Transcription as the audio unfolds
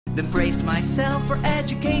then braced myself for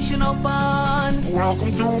educational fun.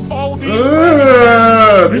 Welcome to Baldi's.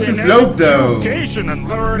 This is dope though.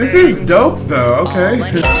 This is dope though,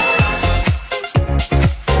 okay.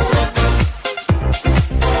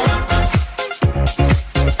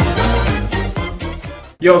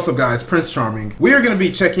 Yo, what's up guys, Prince Charming. We are going to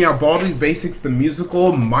be checking out Baldi's Basics, the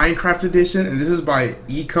musical Minecraft edition, and this is by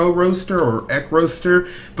Eco Roaster or Ek Roaster,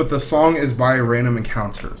 but the song is by Random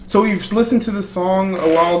Encounters. So we've listened to the song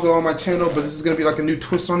a while ago on my channel, but this is going to be like a new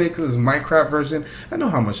twist on it because it's a Minecraft version. I know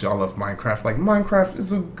how much y'all love Minecraft. Like, Minecraft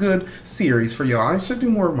is a good series for y'all. I should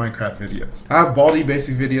do more Minecraft videos. I have Baldi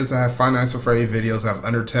Basic videos, I have Five Nights at Freddy videos, I have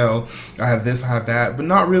Undertale, I have this, I have that, but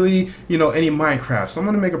not really, you know, any Minecraft. So I'm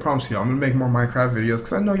going to make a promise to y'all. I'm going to make more Minecraft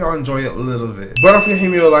videos I know y'all enjoy it a little bit. But don't forget to hit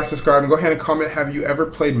me with a like, subscribe, and go ahead and comment, have you ever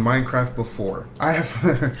played Minecraft before? I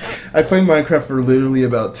have. I played Minecraft for literally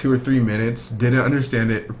about 2 or 3 minutes, didn't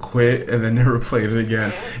understand it, quit, and then never played it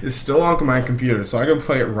again. It's still on my computer, so I can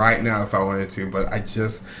play it right now if I wanted to, but I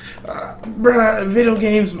just, video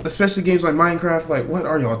games, especially games like Minecraft, like, what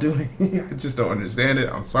are y'all doing? I just don't understand it,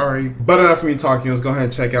 I'm sorry. But enough of me talking, let's go ahead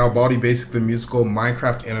and check out Baldi Basic, the musical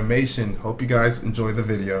Minecraft animation. Hope you guys enjoy the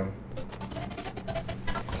video.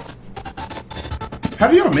 How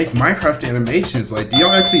do y'all make Minecraft animations? Like, do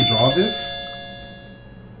y'all actually draw this?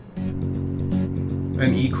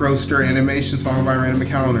 An E-Roaster animation song by Random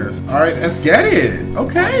Encounters. Alright, let's get it!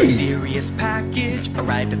 Okay! A mysterious package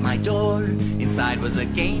arrived at my door. Inside was a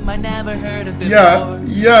game I never heard of before.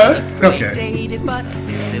 Yeah, okay. Dated, but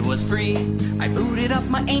since it was free, I booted up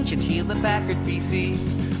my ancient Hewlett-Packard PC.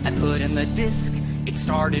 I put in the disc, it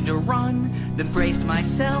started to run, then braced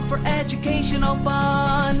myself for educational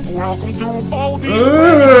fun. Welcome to Baldi's.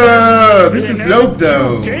 This is dope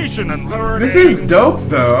though. This is dope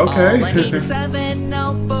though, okay. All I need is 7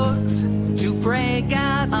 notebooks to break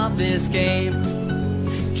out of this game.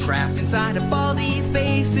 Trapped inside of Baldi's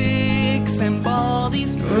Basics and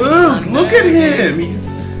Baldi's. Look at him.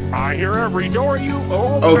 He's... I hear every door you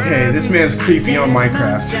open. Okay, this man's creepy on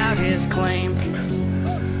Minecraft. Out his claim.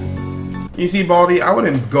 You see, Baldi, I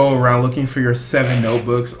wouldn't go around looking for your 7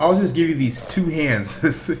 notebooks. I'll just give you these 2 hands.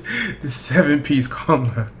 This 7-piece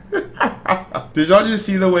combo. Did y'all just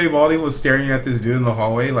see the way Baldi was staring at this dude in the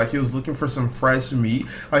hallway? Like he was looking for some fresh meat.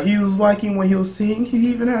 Like he was liking what he was seeing. He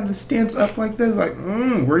even had the stance up like this. Like,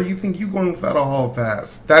 where do you think you going without a hall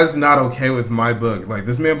pass? That is not okay with my book. Like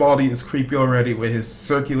this man Baldi is creepy already with his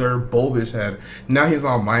circular bulbish head. Now he's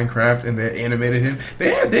on Minecraft and they animated him.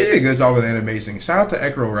 They did a good job with animation. Shout out to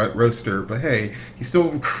Echo Roaster, but hey, he's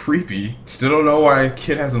still creepy. Still don't know why a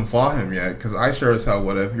kid hasn't fought him yet, because I sure as hell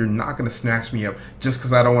would have. You're not gonna snatch me up just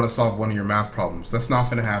because I don't want to solve one of your math problems. That's not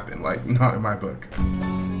gonna happen. Like, not in my book.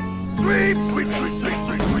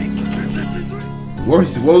 What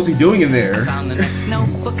was he doing in there? Found the next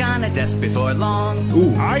notebook on a desk before long.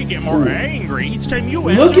 Ooh. I get more angry each time you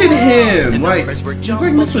look at him! Like, he's like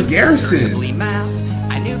Mr. Garrison.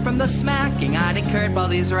 Math. I knew from the smacking I'd incurred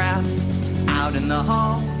Baldi's wrath. Out in the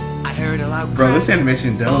hall, I heard a loud crack. Bro, this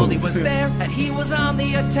animation dope. Baldi was there and he was on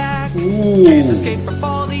the attack. Ooh. Can't escape from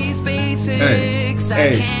Baldi's Basics.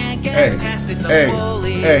 I can't get past it's a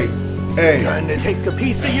bully. Trying to take a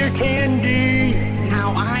piece of your candy.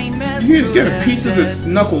 Now I'm as you can get a piece of this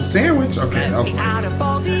knuckle sandwich. Okay, let me out of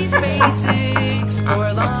Baldi's Basics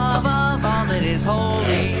for love of all that is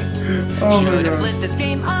holy. Should have lit this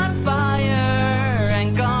game on fire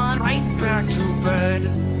and gone right back to bed.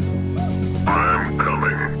 I'm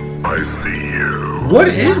coming. I see you. What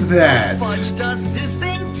is that? What fudge does this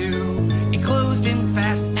thing do? It closed in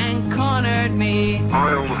fast and cornered me.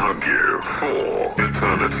 I'll hug you for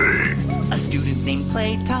eternity. A student named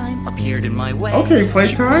Playtime appeared in my way. Okay,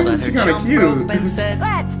 Playtime? She's kinda cute. And said,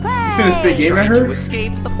 let's play. You finished big game at her? To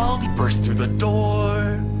escape, but Baldi burst through the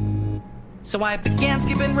door. So I began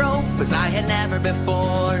skipping rope as I had never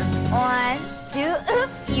before. 1, 2,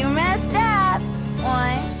 oops, you messed up.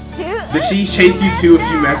 1, 2, oops. Did she chase you too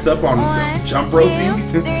if you mess up on jump roping?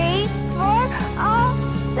 2, 3, 4.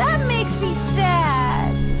 Oh, that makes me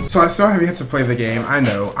sad. So I still have yet to play the game. I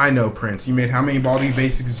know, Prince. You made how many Baldi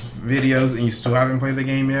Basics videos and you still haven't played the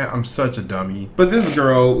game yet? I'm such a dummy. But this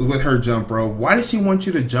girl with her jump rope, why does she want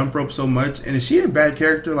you to jump rope so much? And is she a bad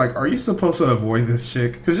character? Like, are you supposed to avoid this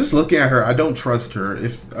chick? Because just looking at her, I don't trust her.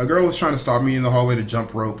 If a girl was trying to stop me in the hallway to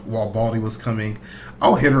jump rope while Baldi was coming,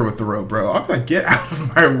 I'll hit her with the rope, bro. I'm like, get out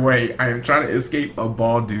of my way. I am trying to escape a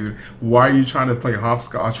bald dude. Why are you trying to play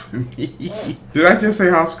hopscotch with me? Did I just say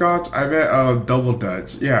hopscotch? I meant double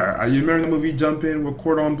dutch. Yeah, you remember the movie Jump In with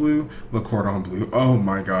Cordon Bleu? Le Cordon Bleu. Oh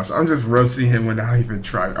my gosh, I'm just roasting him without even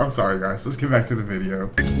trying. I'm sorry, guys. Let's get back to the video.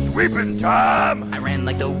 Sweeping time! I ran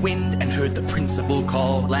like the wind and heard the principal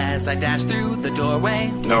call as I dashed through the doorway.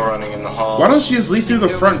 No running in the hall. Why don't you just leave through the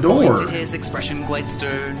front door? His expression quite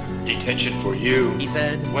stirred. Detention for you. He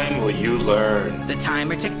said, when will you learn? The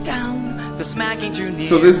timer ticked down, the smacking drew near.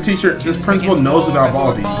 So this principal knows about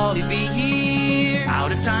Baldi.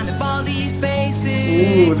 Out of time to Baldi's basics.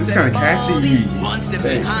 Ooh, this is kind of catchy. One step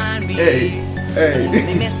behind me. Hey.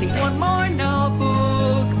 Only missing one more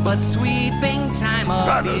notebook, but sweeping time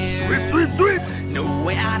up here. Sweep! No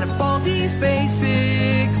way out of Baldi's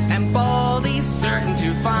basics, and Baldi's certain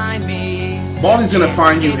to find me. Baldi's gonna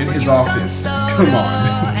find you in his office. Come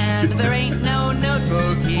on. And there ain't no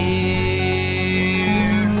notebook here.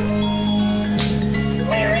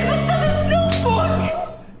 Where is the son notebook?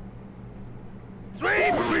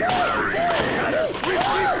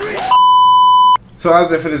 So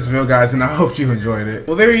that's it for this video, guys, and I hope you enjoyed it.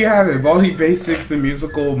 Well, there you have it, Baldi Basics, the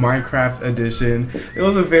musical Minecraft edition. It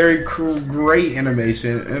was a very great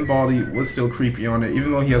animation, and Baldi was still creepy on it,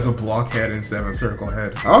 even though he has a block head instead of a circle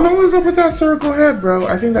head. I don't know what's up with that circle head, bro.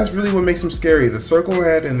 I think that's really what makes him scary, the circle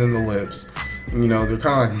head and then the lips. You know, they're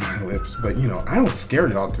kind of like my lips, but you know, I don't scare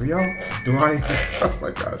y'all, do y'all? Do I? Oh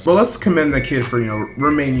my gosh. But let's commend the kid for, you know,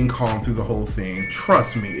 remaining calm through the whole thing.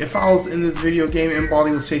 Trust me, if I was in this video game and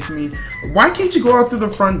Baldi was chasing me, why can't you go out through the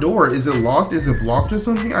front door? Is it locked? Is it blocked or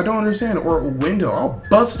something? I don't understand. Or a window. I'll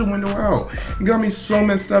bust the window out. You got me so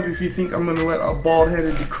messed up if you think I'm gonna let a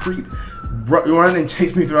bald-headed creep run and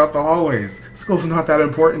chase me throughout the hallways. School's not that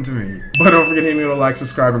important to me. But don't forget to hit me with a like,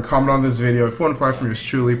 subscribe, and comment on this video if you want to apply from yours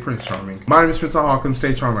truly, Prince Charming. My name is Prince Ohakam.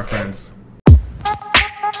 Stay strong, my friends.